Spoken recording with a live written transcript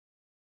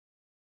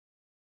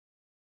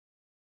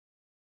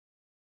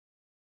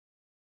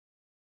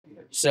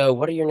So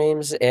what are your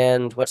names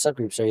and what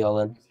subgroups are y'all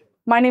in?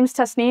 My name's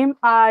Tasneem.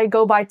 I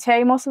go by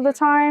Tae most of the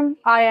time.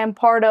 I am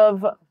part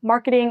of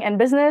marketing and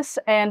business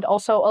and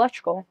also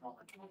electrical.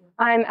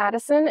 I'm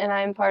Addison, and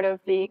I'm part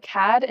of the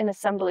CAD and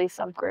Assembly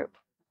subgroup.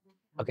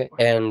 Okay.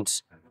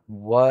 And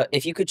what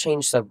if you could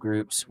change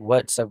subgroups,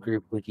 what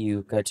subgroup would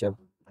you go to?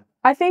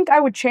 I think I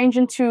would change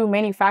into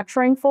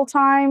manufacturing full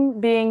time,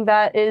 being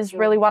that is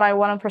really what I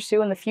want to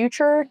pursue in the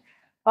future,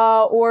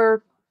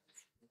 or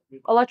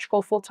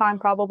electrical full time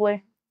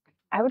probably.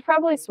 I would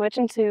probably switch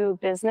into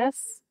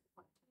business.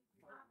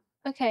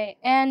 Okay,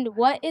 and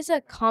what is a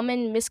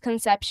common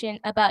misconception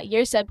about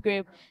your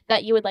subgroup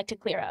that you would like to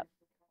clear up?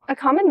 A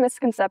common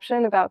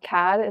misconception about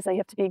CAD is that you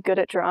have to be good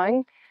at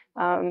drawing.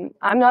 I'm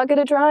not good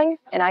at drawing,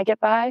 and I get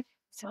by,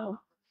 so.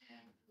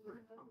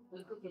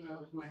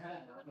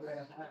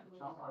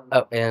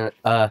 Oh, and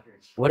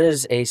what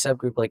is a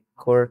subgroup like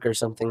Cork or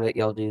something that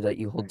y'all do that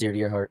you hold dear to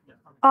your heart?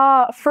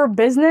 For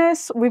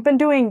business, we've been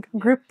doing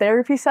group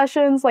therapy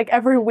sessions like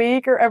every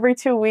week or every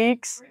 2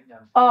 weeks.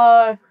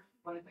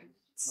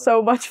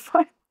 So much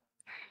fun.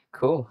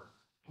 Cool.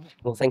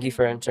 Well, thank you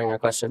for answering our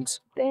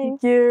questions.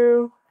 Thanks. Thank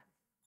you.